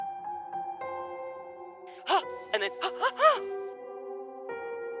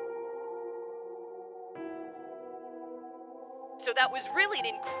that was really an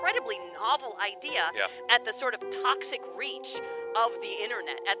incredibly novel idea at the sort of toxic reach of the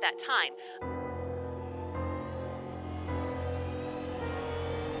internet at that time.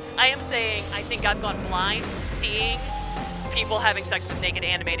 I am saying I think I've gone blind from seeing people having sex with naked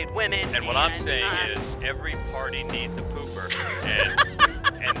animated women. And what I'm saying is every party needs a pooper,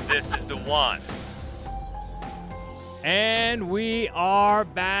 and this is the one. And we are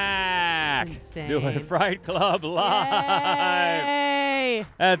back. Insane. Doing Fright Club live. Yay!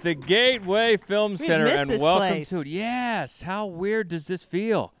 At the Gateway Film Center. missed And this welcome place. to it. Yes. How weird does this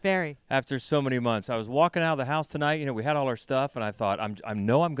feel? Very. After so many months. I was walking out of the house tonight. You know, we had all our stuff, and I thought, I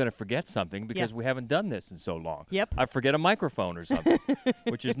know I'm going to forget something because we haven't done this in so long. Yep. I forget a microphone or something,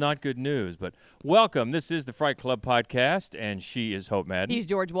 which is not good news. But welcome. This is the Fright Club podcast, and she is Hope Madden. He's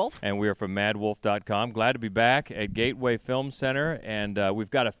George Wolf. And we are from madwolf.com. Glad to be back at Gateway Film Center, and we've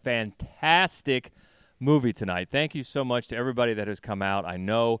got a fantastic movie tonight. Thank you so much to everybody that has come out. I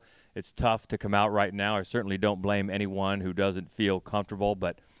know it's tough to come out right now. I certainly don't blame anyone who doesn't feel comfortable,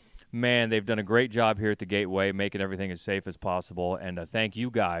 but man, they've done a great job here at the Gateway, making everything as safe as possible, and thank you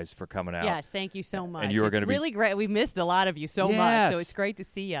guys for coming out. Yes, thank you so much. And you are it's really great. We've missed a lot of you so much, so it's great to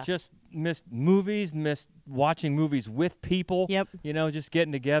see you. Just missed movies, missed watching movies with people. Yep. You know, just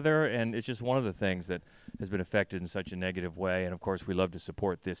getting together, and it's just one of the things that has been affected in such a negative way. And, of course, we love to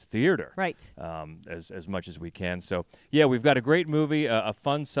support this theater Right. As much as we can. So, yeah, we've got a great movie, a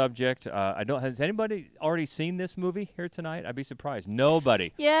fun subject. Has anybody already seen this movie here tonight? I'd be surprised.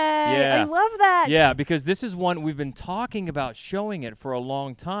 Nobody. Yay! Yeah. I love that. Yeah, because this is one we've been talking about showing it for a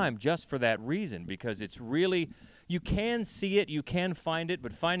long time just for that reason, because it's really, you can see it, you can find it,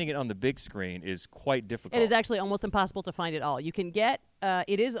 but finding it on the big screen is quite difficult. It is actually almost impossible to find it all. You can get,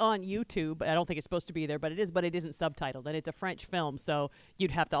 it is on YouTube. I don't think it's supposed to be there, but it isn't subtitled, and it's a French film, so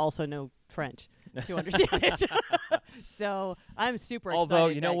you'd have to also know French to understand it. So I'm super excited. Although,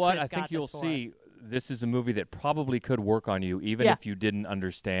 you know that what? Chris I think got you'll this for see us. this is a movie that probably could work on you, even if you didn't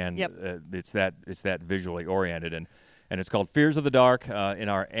understand. Yep. It's that visually oriented, and it's called Fears of the Dark. In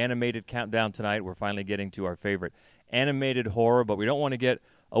our animated countdown tonight, we're finally getting to our favorite animated horror, but we don't want to get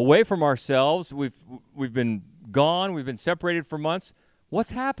away from ourselves. We've been gone. We've been separated for months.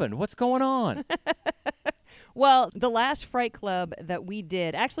 What's happened? What's going on? Well, the last Fright Club that we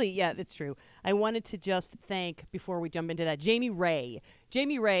did, actually, yeah, that's true. I wanted to just thank, before we jump into that, Jamie Ray.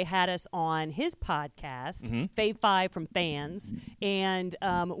 Jamie Ray had us on his podcast, Fave 5 from Fans, and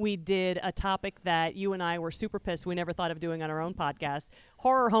we did a topic that you and I were super pissed we never thought of doing on our own podcast,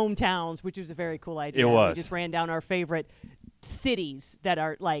 Horror Hometowns, which was a very cool idea. It was. We just ran down our favorite cities that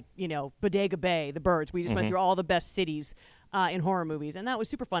are like, Bodega Bay, the Birds. We just went through all the best cities in horror movies, and that was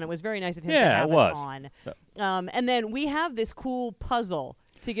super fun. It was very nice of him to have us on. And then we have this cool puzzle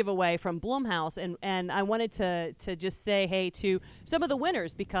to give away from Blumhouse, and I wanted to just say hey to some of the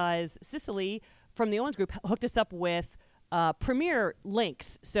winners, because Cicely from the Owens Group hooked us up with premiere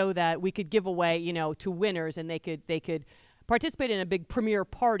links so that we could give away, to winners, and they could participate in a big premiere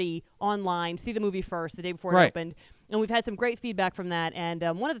party online, see the movie first the day before it opened. And we've had some great feedback from that. And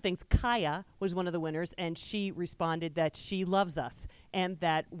one of the things, Kaya was one of the winners, and she responded that she loves us and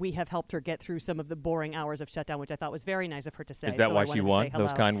that we have helped her get through some of the boring hours of shutdown, which I thought was very nice of her to say. Is that so why I she wanted to won say hello.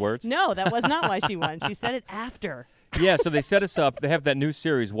 those kind words? No, that was not why she won. She said it after. Yeah, so they set us up. They have that new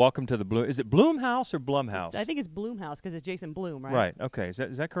series, Welcome to the Bloom. Is it Blumhouse or Blumhouse? I think it's Blumhouse because it's Jason Blum, right? Right. Okay. Is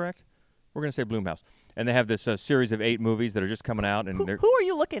that correct? We're going to say Blumhouse. And they have this series of 8 movies that are just coming out. And Who are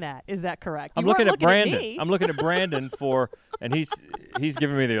you looking at? Is that correct? I'm You weren't looking at Brandon. At me. I'm looking at Brandon and he's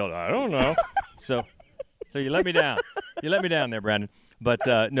giving me the old, I don't know. So you let me down. You let me down there, Brandon. But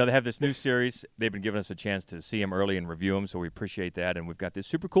no, they have this new series. They've been giving us a chance to see them early and review them, so we appreciate that. And we've got this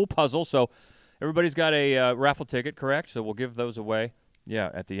super cool puzzle. So everybody's got a raffle ticket, correct? So we'll give those away.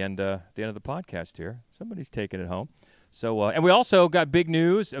 Yeah, at the end of the podcast here. Somebody's taking it home. So, and we also got big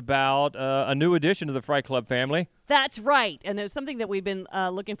news about a new addition to the Fright Club family. That's right. And it's something that we've been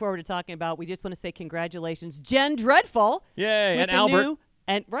looking forward to talking about. We just want to say congratulations, Jen Dreadful. Yay, and Albert.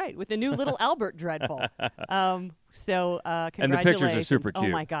 With the new little Albert Dreadful. So congratulations. And the pictures are super cute. Oh,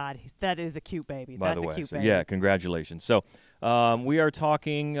 my God. That is a cute baby. By That's the way. a cute So, baby. yeah, congratulations. So we are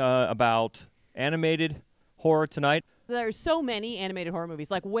talking about animated horror tonight. There's so many animated horror movies,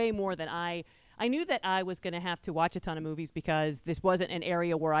 like way more than I knew that I was going to have to watch a ton of movies because this wasn't an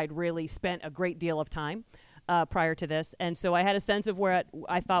area where I'd really spent a great deal of time prior to this. And so I had a sense of where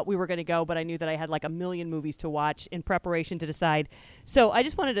I thought we were going to go, but I knew that I had like a million movies to watch in preparation to decide. So I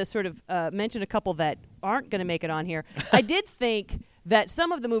just wanted to sort of mention a couple that aren't going to make it on here. I did think that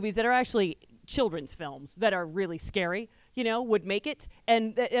some of the movies that are actually children's films that are really scary would make it.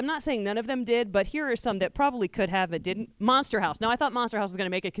 And I'm not saying none of them did, but here are some that probably could have that didn't. Monster House. Now, I thought Monster House was going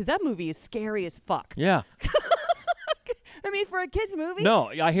to make it because that movie is scary as fuck. Yeah. I mean, for a kid's movie? No,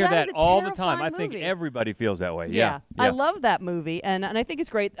 I hear that all the time. I movie. think everybody feels that way. Yeah. I love that movie, and I think it's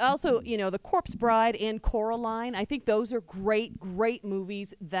great. Also, The Corpse Bride and Coraline, I think those are great, great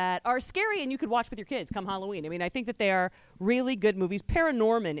movies that are scary and you could watch with your kids come Halloween. I mean, I think that they are really good movies.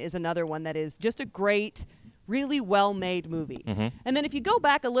 Paranorman is another one that is just a great, really well-made movie. Mm-hmm. And then if you go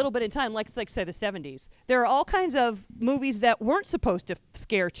back a little bit in time, like say the 70s, there are all kinds of movies that weren't supposed to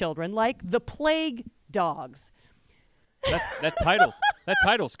scare children, like The Plague Dogs. That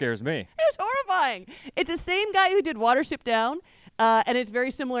title scares me. It's horrifying. It's the same guy who did Watership Down, and it's very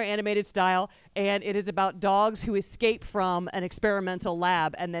similar animated style, and it is about dogs who escape from an experimental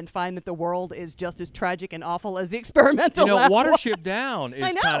lab and then find that the world is just as tragic and awful as the experimental lab Watership was. Down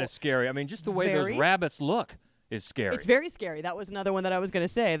is kind of scary. I mean, just the way those rabbits look is scary. It's very scary. That was another one that I was going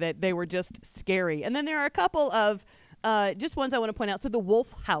to say, that they were just scary. And then there are a couple of just ones I want to point out. So The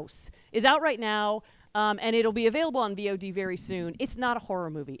Wolf House is out right now. And it'll be available on VOD very soon. It's not a horror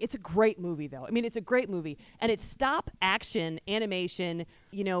movie. It's a great movie, though. I mean, it's a great movie. And it's stop-action animation.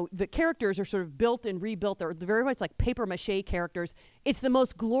 The characters are sort of built and rebuilt. They're very much like papier-mâché characters. It's the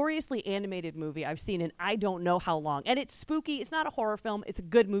most gloriously animated movie I've seen in I don't know how long. And it's spooky. It's not a horror film. It's a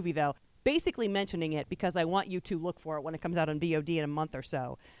good movie, though. Basically mentioning it because I want you to look for it when it comes out on VOD in a month or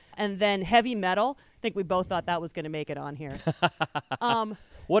so. And then Heavy Metal. I think we both thought that was going to make it on here.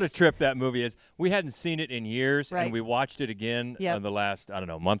 What a trip that movie is. We hadn't seen it in years, right. And we watched it again in the last,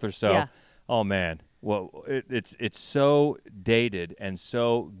 month or so. Yeah. Oh, man. Well, it's so dated and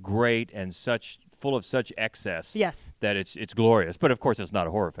so great and full of such excess that it's glorious. But, of course, it's not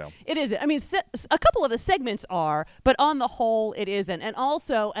a horror film. It isn't. I mean, a couple of the segments are, but on the whole, it isn't. And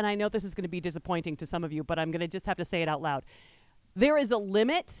also, and I know this is going to be disappointing to some of you, but I'm going to just have to say it out loud. There is a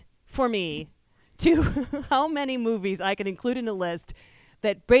limit for me to how many movies I can include in a list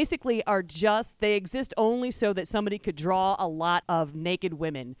that basically are they exist only so that somebody could draw a lot of naked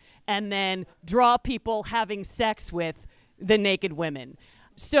women and then draw people having sex with the naked women.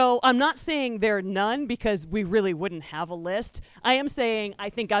 So I'm not saying there are none because we really wouldn't have a list. I am saying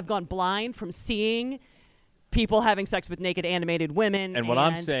I think I've gone blind from seeing people having sex with naked animated women. And what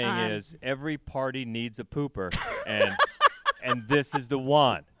I'm saying is every party needs a pooper, and this is the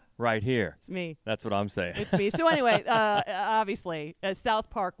one. Right here. It's me. That's what I'm saying. It's me. So anyway, obviously, as South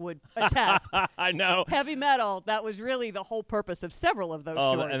Park would attest, I know. Heavy Metal, that was really the whole purpose of several of those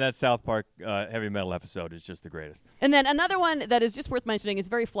shorts. And that South Park Heavy Metal episode is just the greatest. And then another one that is just worth mentioning is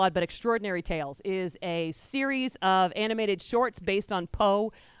very flawed, but Extraordinary Tales is a series of animated shorts based on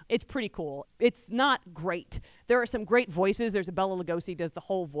Poe. It's pretty cool. It's not great. There are some great voices. There's a Bela Lugosi does the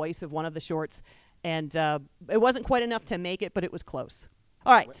whole voice of one of the shorts. And it wasn't quite enough to make it, but it was close.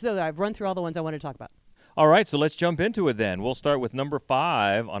 All right, so I've run through all the ones I wanted to talk about. All right, so let's jump into it then. We'll start with number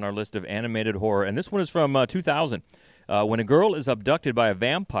 5 on our list of animated horror, and this one is from 2000. When a girl is abducted by a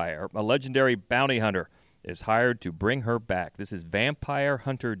vampire, a legendary bounty hunter is hired to bring her back. This is Vampire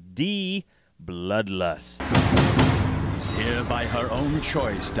Hunter D, Bloodlust. She's here by her own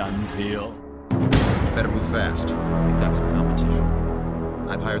choice, Dunpeel. Better move fast. We've got some competition.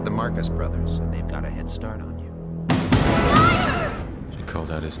 I've hired the Marcus brothers, and they've got a head start on you. She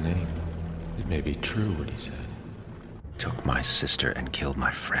called out his name. It may be true what he said. Took my sister and killed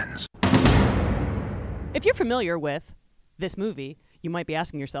my friends. If you're familiar with this movie, you might be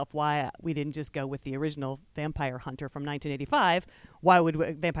asking yourself why we didn't just go with the original Vampire Hunter from 1985. Why would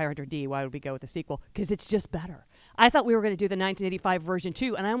Vampire Hunter D? Why would we go with the sequel? Because it's just better. I thought we were going to do the 1985 version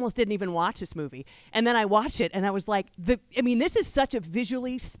too, and I almost didn't even watch this movie. And then I watched it, and I was like, this is such a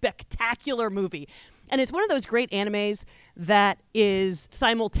visually spectacular movie. And it's one of those great animes that is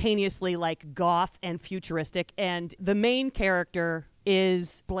simultaneously like goth and futuristic. And the main character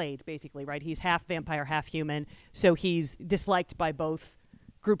is Blade, basically, right? He's half vampire, half human. So he's disliked by both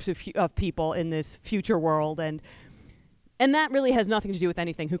groups of people in this future world. And that really has nothing to do with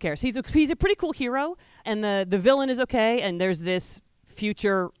anything. Who cares? He's a pretty cool hero. And the villain is okay. And there's this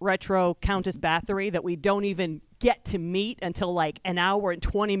future retro Countess Bathory that we don't even get to meet until like an hour and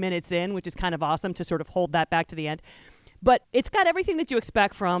 20 minutes in, which is kind of awesome to sort of hold that back to the end. But it's got everything that you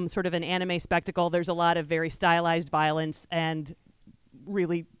expect from sort of an anime spectacle. There's a lot of very stylized violence and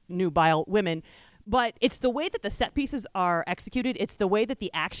really nubile women. But it's the way that the set pieces are executed. It's the way that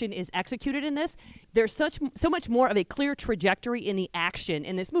the action is executed in this. There's so much more of a clear trajectory in the action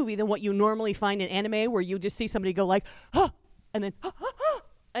in this movie than what you normally find in anime, where you just see somebody go like, huh, and then, huh, huh, huh,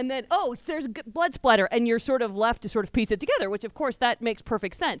 And then, there's blood splatter, and you're sort of left to sort of piece it together, which, of course, that makes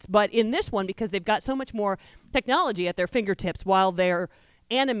perfect sense. But in this one, because they've got so much more technology at their fingertips while they're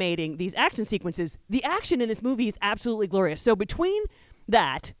animating these action sequences, the action in this movie is absolutely glorious. So between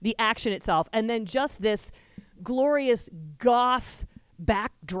that, the action itself, and then just this glorious goth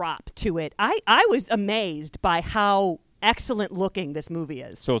backdrop to it, I was amazed by how excellent looking this movie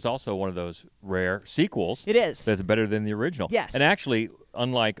is. So it's also one of those rare sequels. It is. That's better than the original. Yes. And actually,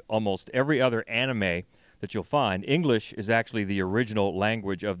 unlike almost every other anime that you'll find, English is actually the original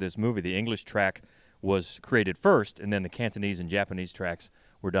language of this movie. The English track was created first, and then the Cantonese and Japanese tracks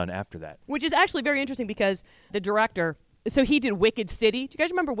were done after that. Which is actually very interesting because the director, so he did Wicked City. Do you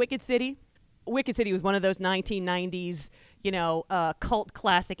guys remember Wicked City? Wicked City was one of those 1990s, cult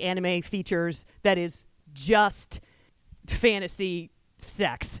classic anime features that is just fantasy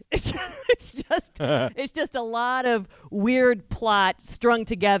sex. It's just a lot of weird plot strung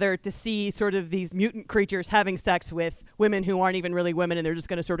together to see sort of these mutant creatures having sex with women who aren't even really women, and they're just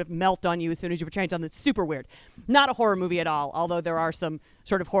going to sort of melt on you as soon as you put change on. It's super weird. Not a horror movie at all, although there are some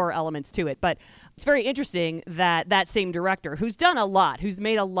sort of horror elements to it. But it's very interesting that that same director, who's done a lot, who's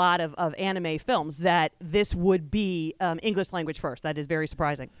made a lot of anime films, that this would be English language first. That is very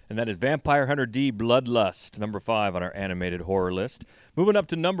surprising. And that is Vampire Hunter D Bloodlust, number 5 on our animated horror list. Moving up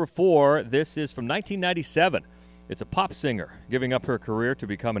to number 4, this is from 1997. It's a pop singer giving up her career to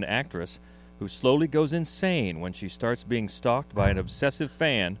become an actress who slowly goes insane when she starts being stalked by an obsessive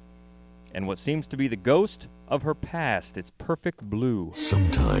fan and what seems to be the ghost of her past. It's Perfect Blue.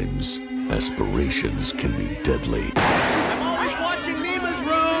 Sometimes aspirations can be deadly. I'm always watching Mima's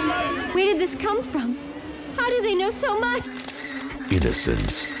room. Where did this come from? How do they know so much?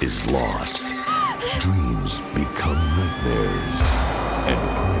 Innocence is lost. Dreams become nightmares. And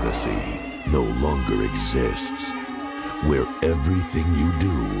privacy no longer exists. Where everything you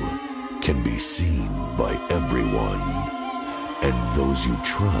do can be seen by everyone. And those you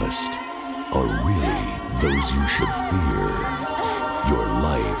trust are really those you should fear. Your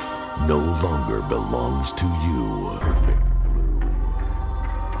life no longer belongs to you. Perfect Blue.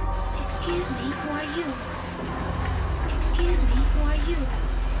 Excuse me, who are you? Excuse me, who are you?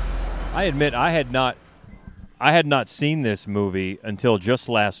 I admit I had not seen this movie until just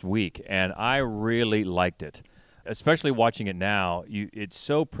last week, and I really liked it. Especially watching it now, it's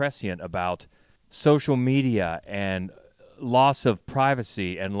so prescient about social media and loss of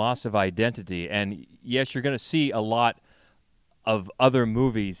privacy and loss of identity. And yes, you're going to see a lot of other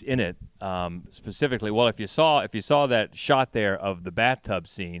movies in it. Specifically, well, if you saw that shot there of the bathtub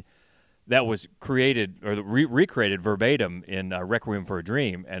scene, that was created or recreated verbatim in Requiem for a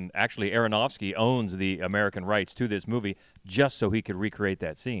Dream, and actually Aronofsky owns the American rights to this movie just so he could recreate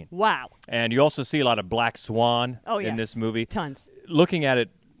that scene. Wow. And you also see a lot of Black Swan in this movie. Tons. Looking at it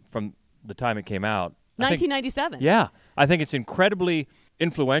from the time it came out. 1997. I think it's incredibly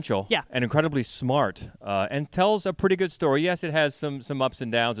influential and incredibly smart and tells a pretty good story. Yes, it has some ups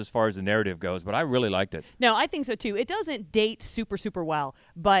and downs as far as the narrative goes, but I really liked it. No, I think so too. It doesn't date super, super well,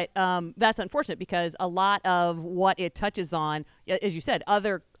 but that's unfortunate because a lot of what it touches on, as you said,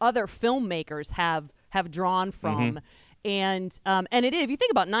 other filmmakers have drawn from. And it is, if you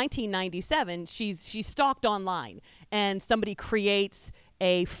think about 1997, she's stalked online, and somebody creates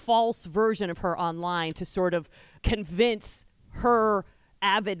a false version of her online to sort of convince her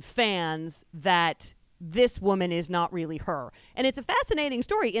avid fans that this woman is not really her. And it's a fascinating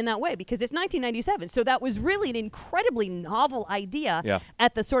story in that way because it's 1997. So that was really an incredibly novel idea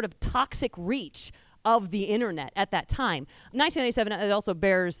at the sort of toxic reach of the internet at that time. 1997, it also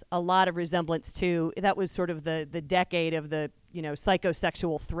bears a lot of resemblance to, that was sort of the decade of the,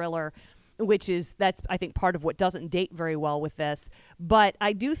 psychosexual thriller, that's I think part of what doesn't date very well with this. But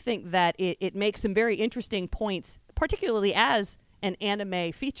I do think that it makes some very interesting points, particularly as an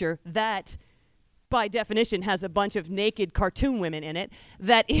anime feature that by definition has a bunch of naked cartoon women in it,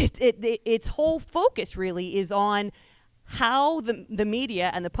 that its whole focus really is on how the media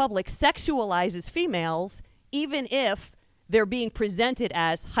and the public sexualizes females, even if they're being presented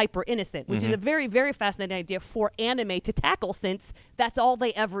as hyper innocent, which is a very, very fascinating idea for anime to tackle, since that's all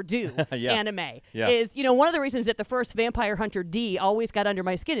they ever do. Anime is, one of the reasons that the first Vampire Hunter D always got under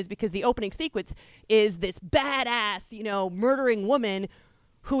my skin is because the opening sequence is this badass, murdering woman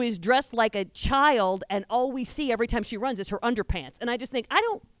who is dressed like a child, and all we see every time she runs is her underpants. And I just think,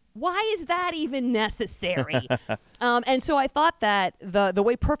 why is that even necessary? And so I thought that the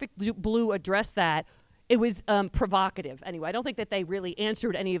way Perfect Blue addressed that, it was provocative. Anyway, I don't think that they really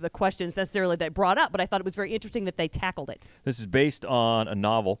answered any of the questions necessarily that I brought up, but I thought it was very interesting that they tackled it. This is based on a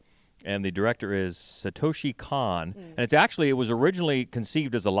novel and the director is Satoshi Kon. And it was originally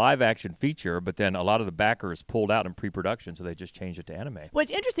conceived as a live-action feature, but then a lot of the backers pulled out in pre-production, so they just changed it to anime. Well,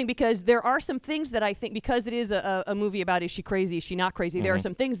 it's interesting because there are some things that I think, because it is a movie about is she crazy, is she not crazy, there are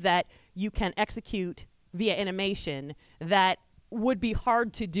some things that you can execute via animation that would be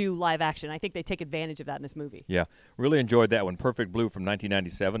hard to do live action. I think they take advantage of that in this movie. Yeah, really enjoyed that one. Perfect Blue from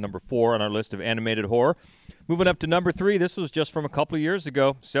 1997, number 4 on our list of animated horror. Moving up to number 3, this was just from a couple of years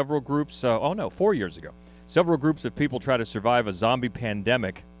ago. 4 years ago. Several groups of people try to survive a zombie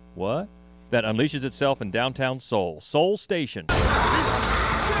pandemic. What? That unleashes itself in downtown Seoul. Seoul Station.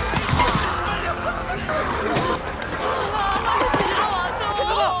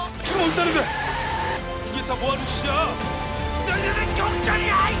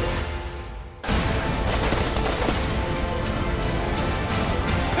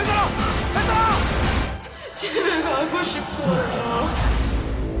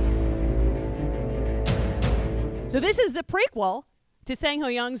 So this is the prequel to Sang Ho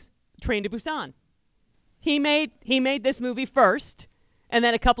Young's Train to Busan. He made this movie first, and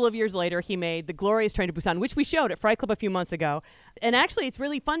then a couple of years later, he made The Glorious Train to Busan, which we showed at Fright Club a few months ago. And actually, it's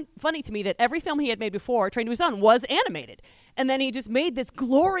really funny to me that every film he had made before, Train to Busan, was animated. And then he just made this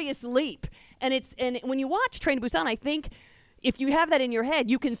glorious leap. And when you watch Train to Busan, I think if you have that in your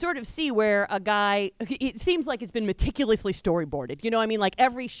head, you can sort of see where a guy, it seems like it's been meticulously storyboarded. You know what I mean? Like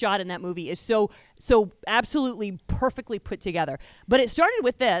every shot in that movie is so absolutely perfectly put together. But it started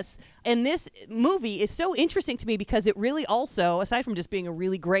with this, and this movie is so interesting to me because it really also, aside from just being a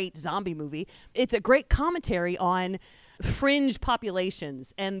really great zombie movie, it's a great commentary on fringe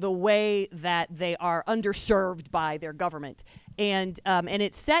populations and the way that they are underserved by their government. And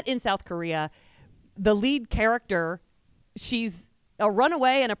it's set in South Korea. The lead character, she's a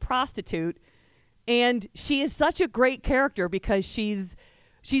runaway and a prostitute, and she is such a great character because she's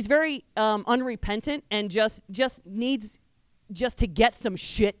very unrepentant and just needs to get some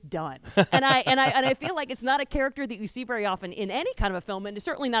shit done. And I feel like it's not a character that you see very often in any kind of a film, and it's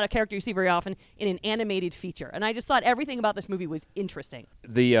certainly not a character you see very often in an animated feature. And I just thought everything about this movie was interesting.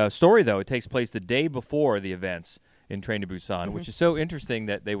 The story, though, it takes place the day before the events in Train to Busan, which is so interesting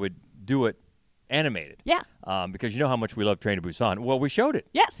that they would do it animated. Yeah. Because you know how much we love Train to Busan. Well, we showed it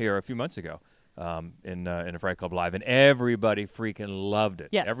here a few months ago in a Fright Club Live, and everybody freaking loved it.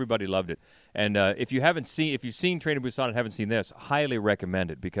 Yes. Everybody loved it. And if you've seen Train to Busan and haven't seen this, highly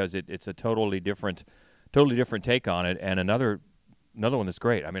recommend it because it's a totally different take on it, and another one that's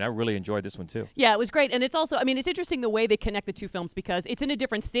great. I mean, I really enjoyed this one too. Yeah, it was great. And it's also, I mean, it's interesting the way they connect the two films because it's in a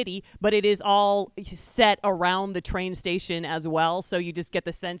different city, but it is all set around the train station as well. So you just get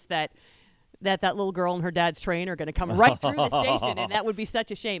the sense that little girl and her dad's train are going to come right through the station, and that would be such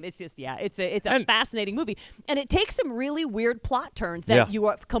a shame. It's just, it's a fascinating movie. And it takes some really weird plot turns that you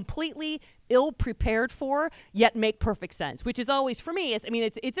are completely ill-prepared for, yet make perfect sense, which is always, for me,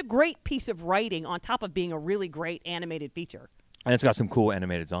 it's a great piece of writing on top of being a really great animated feature. And it's got some cool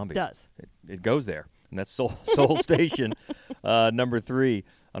animated zombies. It does. It goes there. And that's Seoul Station, number 3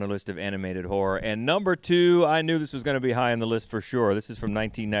 on our list of animated horror. And number 2, I knew this was going to be high on the list for sure. This is from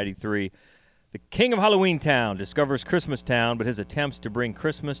 1993. The king of Halloween Town discovers Christmas Town, but his attempts to bring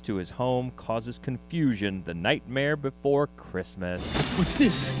Christmas to his home causes confusion. The Nightmare Before Christmas. What's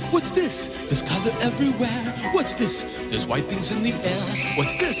this? What's this? There's color everywhere. What's this? There's white things in the air.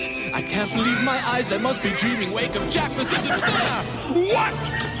 What's this? I can't believe my eyes. I must be dreaming. Wake up, Jack. This isn't fair. What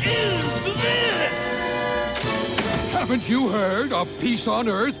is this? Haven't you heard of peace on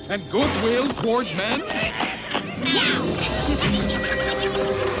earth and goodwill toward men?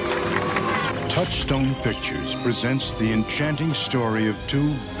 Touchstone Pictures presents the enchanting story of two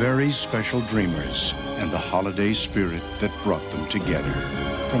very special dreamers and the holiday spirit that brought them together.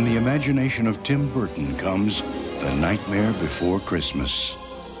 From the imagination of Tim Burton comes The Nightmare Before Christmas.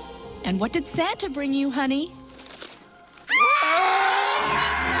 And what did Santa bring you, honey?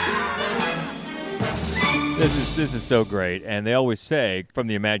 This is so great, and they always say, from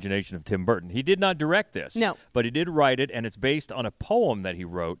the imagination of Tim Burton. He did not direct this. No. But he did write it, and it's based on a poem that he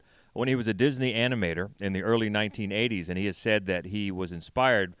wrote when he was a Disney animator in the early 1980s, and he has said that he was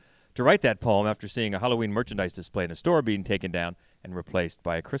inspired to write that poem after seeing a Halloween merchandise display in a store being taken down and replaced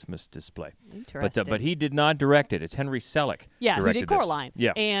by a Christmas display. Interesting. But he did not direct it. It's Henry Selick. Yeah, who did this. Coraline.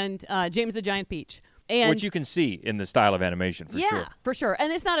 Yeah. And James the Giant Peach. And which you can see in the style of animation, for sure. Yeah, for sure.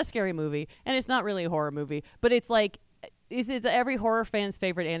 And it's not a scary movie, and it's not really a horror movie, but it's like, is it every horror fan's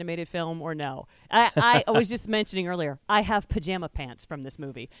favorite animated film or no? I was just mentioning earlier, I have pajama pants from this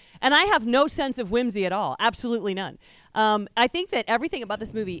movie. And I have no sense of whimsy at all. Absolutely none. I think that everything about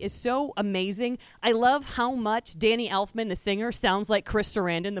this movie is so amazing. I love how much Danny Elfman, the singer, sounds like Chris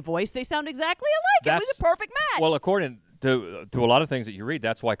Sarandon, the voice. They sound exactly alike. It was a perfect match. Well, according to a lot of things that you read,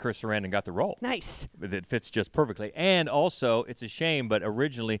 that's why Chris Sarandon got the role. Nice. It fits just perfectly. And also, it's a shame, but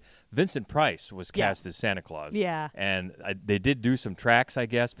originally Vincent Price was cast as Santa Claus. Yeah. And they did do some tracks, I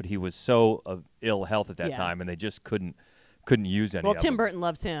guess, but he was so of ill health at that time, and they just couldn't use any of them. Well, Tim Burton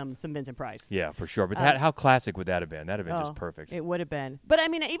loves him, some Vincent Price. Yeah, for sure. But how classic would that have been? That would have been just perfect. It would have been. But, I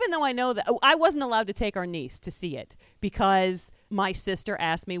mean, even though I know that I wasn't allowed to take our niece to see it because my sister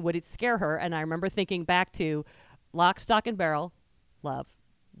asked me would it scare her, and I remember thinking back to Lock, Stock, and Barrel. Love.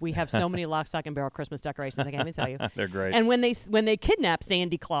 We have so many Lock, Stock, and Barrel Christmas decorations, I can't even tell you. They're great. And when they kidnapped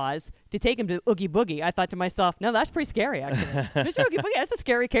Sandy Claus to take him to Oogie Boogie, I thought to myself, no, that's pretty scary, actually. Mr. Oogie Boogie, that's a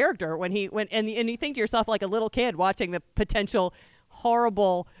scary character. And you think to yourself like a little kid watching the potential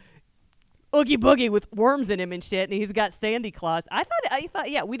horrible Oogie Boogie with worms in him and shit, and he's got Sandy Claus. I thought,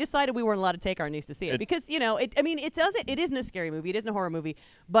 yeah, we decided we weren't allowed to take our niece to see it because, it isn't a scary movie. It isn't a horror movie.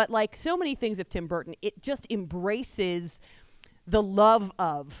 But like so many things of Tim Burton, it just embraces the love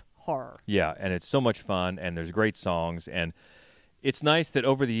of horror. Yeah, and it's so much fun, and there's great songs, and it's nice that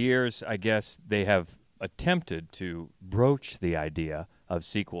over the years, I guess, they have attempted to broach the idea of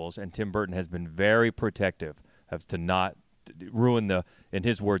sequels, and Tim Burton has been very protective as to not ruin the, in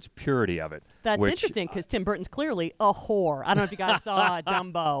his words, purity of it. That's interesting because Tim Burton's clearly a whore. I don't know if you guys saw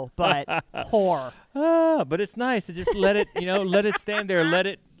Dumbo, but whore. But it's nice to just let it, let it stand there,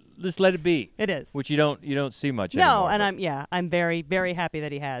 just let it be. It is, which you don't see much anymore. No, and I'm very, very happy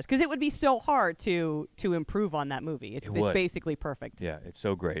that he has, because it would be so hard to improve on that movie. It's basically perfect. Yeah, it's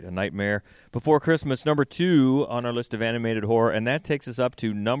so great. A Nightmare Before Christmas, number 2 on our list of animated horror, and that takes us up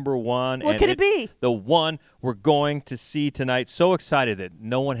to number 1. What could it be? The one we're going to see tonight. So excited that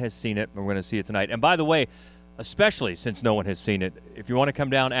no one has seen it, and we're going to see it tonight. And by the way, especially since no one has seen it, if you want to come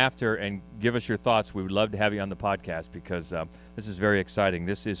down after and give us your thoughts, we would love to have you on the podcast because this is very exciting.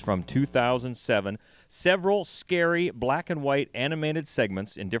 This is from 2007. Several scary black and white animated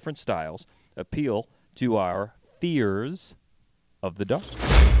segments in different styles appeal to our fears of the dark.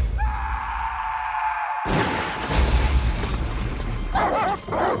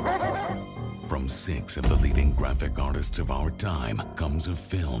 From 6 of the leading graphic artists of our time comes a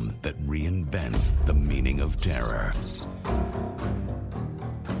film that reinvents the meaning of terror.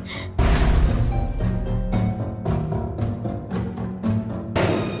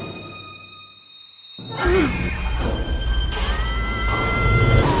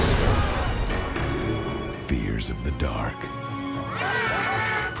 Fears of the dark.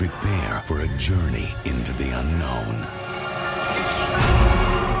 Prepare for a journey into the unknown.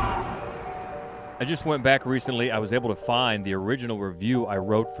 I just went back recently. I was able to find the original review I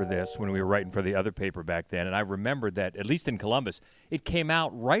wrote for this when we were writing for the other paper back then, and I remembered that, at least in Columbus, it came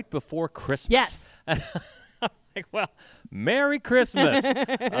out right before Christmas. Yes. Like, well, Merry Christmas.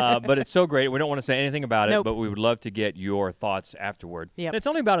 But it's so great. We don't want to say anything about it, but we would love to get your thoughts afterward. Yep. And it's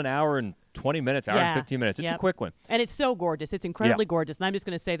only about an hour and 20 minutes, hour and 15 minutes. It's a quick one. And it's so gorgeous. It's incredibly gorgeous. And I'm just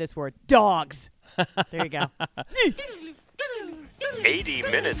going to say this word, dogs. There you go. 80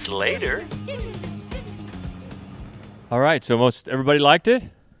 minutes later. All right, so most everybody liked it?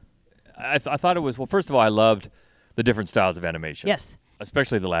 I thought it was, well, first of all, I loved the different styles of animation. Yes.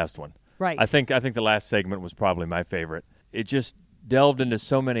 Especially the last one. Right. I think the last segment was probably my favorite. It just delved into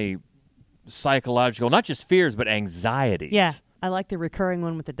so many psychological, not just fears, but anxieties. Yeah. I like the recurring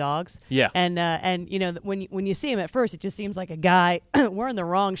one with the dogs. Yeah. And when you see him at first, it just seems like a guy wearing the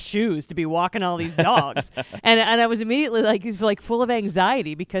wrong shoes to be walking all these dogs. and I was immediately he's full of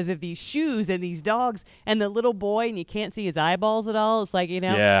anxiety because of these shoes and these dogs and the little boy, and you can't see his eyeballs at all. It's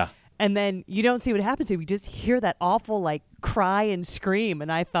Yeah. And then you don't see what happens to him. You just hear that awful cry and scream.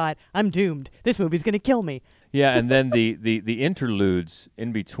 And I thought, I'm doomed. This movie's going to kill me. Yeah, and then the interludes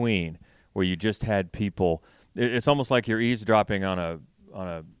in between where you just had people. It's almost like you're eavesdropping on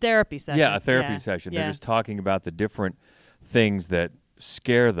a therapy session. Yeah, a therapy session. They're just talking about the different things that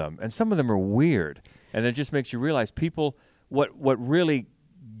scare them, and some of them are weird. And it just makes you realize people what really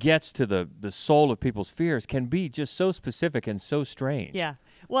gets to the soul of people's fears can be just so specific and so strange. Yeah.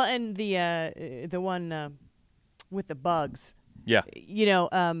 Well, and the one with the bugs. Yeah.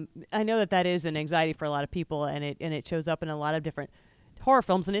 I know that is an anxiety for a lot of people, and it shows up in a lot of different horror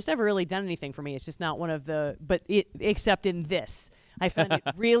films, and it's never really done anything for me. It's just not one of the, except in this. I found it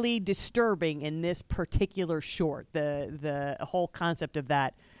really disturbing in this particular short. The whole concept of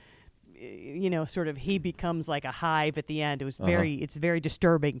that sort of he becomes like a hive at the end. It was it's very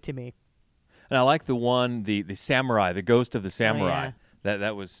disturbing to me. And I like the one, the samurai, the ghost of the samurai.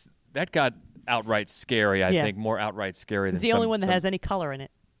 That got outright scary. I think more outright scary than it's the only one that has any color in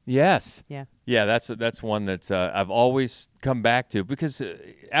it. Yes. Yeah. Yeah, that's one that I've always come back to because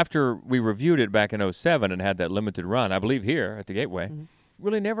after we reviewed it back in 2007 and had that limited run, I believe here at the Gateway,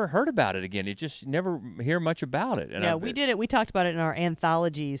 really never heard about it again. You just never hear much about it. And we did it. We talked about it in our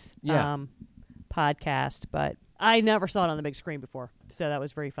anthologies podcast, but I never saw it on the big screen before, so that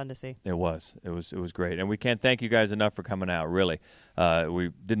was very fun to see. It was great, and we can't thank you guys enough for coming out. Really,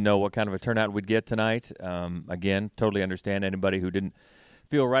 we didn't know what kind of a turnout we'd get tonight. Again, totally understand anybody who didn't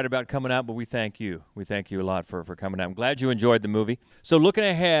feel right about coming out, but we thank you. We thank you a lot for coming out. I'm glad you enjoyed the movie. So looking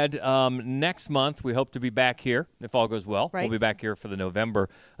ahead, next month we hope to be back here, if all goes well. Right. We'll be back here for the November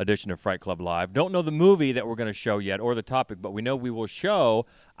edition of Fright Club Live. Don't know the movie that we're going to show yet or the topic, but we know we will show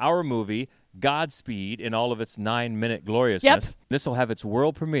our movie, Godspeed, in all of its 9-minute gloriousness. Yep. This will have its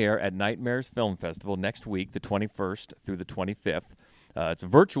world premiere at Nightmares Film Festival next week, the 21st through the 25th. It's a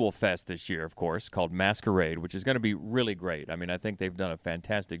virtual fest this year, of course, called Masquerade, which is going to be really great. I mean, I think they've done a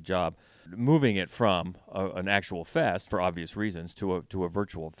fantastic job moving it from an actual fest, for obvious reasons, to a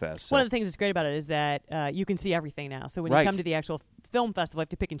virtual fest. So. One of the things that's great about it is that you can see everything now. So when you come to the actual film festival, you have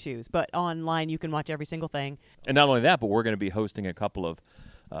to pick and choose. But online, you can watch every single thing. And not only that, but we're going to be hosting a couple of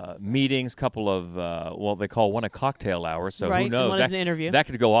meetings, couple of, they call one a cocktail hour, so who knows? And one is an interview. That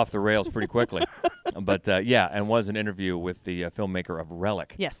could go off the rails pretty quickly. But, and was an interview with the filmmaker of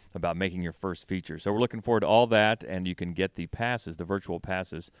Relic. Yes. About making your first feature. So we're looking forward to all that, and you can get the passes, the virtual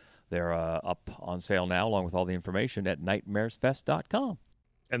passes. They're up on sale now, along with all the information at nightmaresfest.com.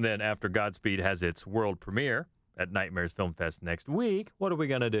 And then after Godspeed has its world premiere at Nightmares Film Fest next week, what are we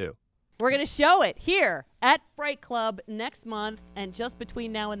going to do? We're going to show it here at Fright Club next month, and just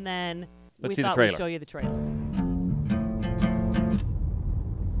between now and then, Let's we see the thought trailer. we'd show you the trailer.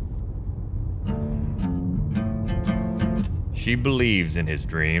 She believes in his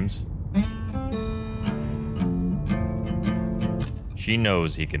dreams. She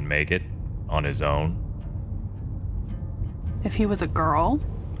knows he can make it on his own. If he was a girl,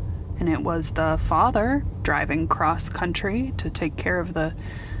 and it was the father driving cross-country to take care of the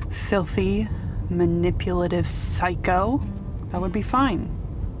filthy, manipulative psycho, that would be fine,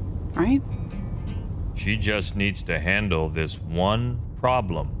 right? She just needs to handle this one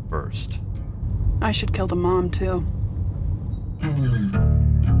problem first. I should kill the mom, too.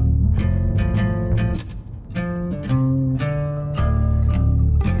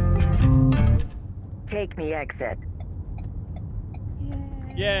 Take me exit.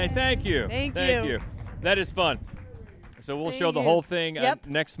 Yay, thank you. Thank you. That is fun. So we'll show the whole thing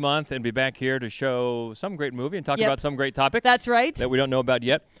next month and be back here to show some great movie and talk about some great topic. That's right. That we don't know about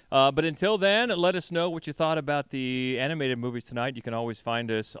yet. But until then, let us know what you thought about the animated movies tonight. You can always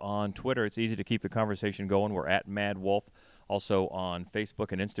find us on Twitter. It's easy to keep the conversation going. We're at Mad Wolf. Also on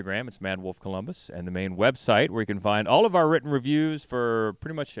Facebook and Instagram, it's Mad Wolf Columbus. And the main website where you can find all of our written reviews for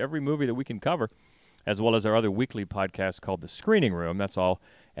pretty much every movie that we can cover, as well as our other weekly podcast called The Screening Room. That's all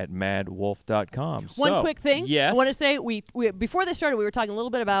at madwolf.com. One quick thing. Yes. I want to say, we before this started, we were talking a little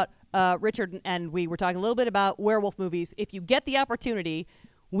bit about Richard, and we were talking a little bit about werewolf movies. If you get the opportunity,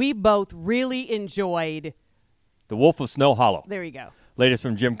 we both really enjoyed The Wolf of Snow Hollow. There you go. Latest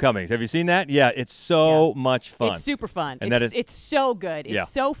from Jim Cummings. Have you seen that? Yeah, it's so much fun. It's super fun. And it's so good. It's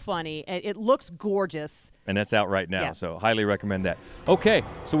so funny. It looks gorgeous. And that's out right now, so highly recommend that. Okay,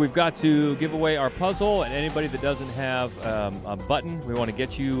 so we've got to give away our puzzle, and anybody that doesn't have a button, we want to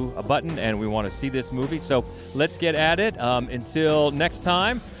get you a button, and we want to see this movie. So let's get at it. Until next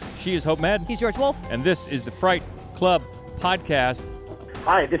time, she is Hope Madden. He's George Wolf. And this is the Fright Club Podcast.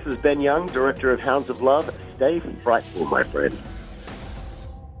 Hi, this is Ben Young, director of Hounds of Love. Stay frightful, my friend.